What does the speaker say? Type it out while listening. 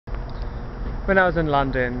when I was in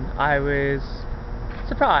London, I was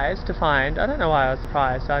surprised to find, I don't know why I was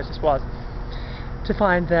surprised, I just was, to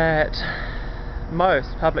find that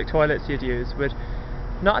most public toilets you'd use would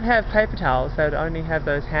not have paper towels, they would only have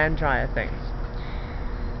those hand dryer things.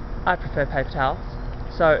 I prefer paper towels,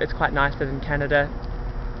 so it's quite nice that in Canada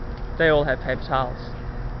they all have paper towels.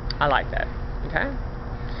 I like that, okay?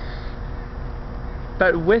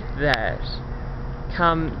 But with that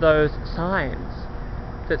come those signs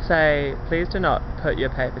that say, please do not put your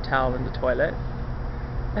paper towel in the toilet.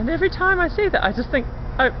 And every time I see that, I just think,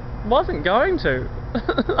 I wasn't going to.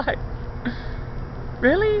 Like,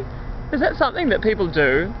 really? Is that something that people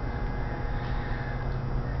do?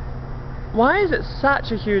 Why is it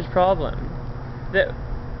such a huge problem that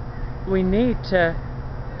we need to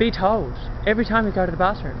be told every time we go to the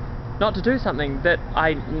bathroom not to do something that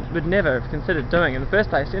I would never have considered doing in the first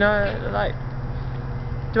place? You know, like,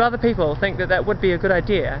 do other people think that that would be a good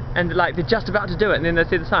idea? And like, they're just about to do it and then they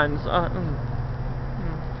see the signs,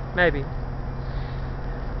 maybe.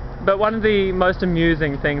 But one of the most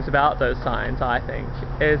amusing things about those signs, I think,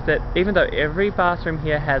 is that even though every bathroom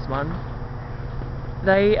here has one,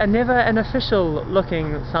 they are never an official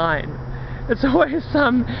looking sign. It's always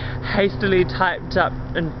some hastily typed up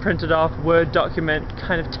and printed off Word document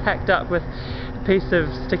kind of tacked up with a piece of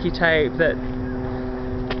sticky tape that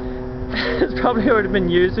has probably already been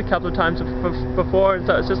used a couple of times before, and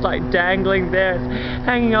so it's just like dangling there, it's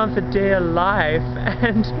hanging on for dear life,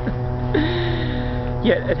 and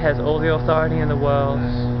yet it has all the authority in the world.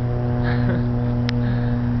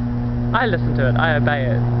 I listen to it, I obey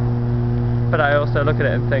it, but I also look at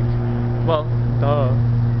it and think, well, duh.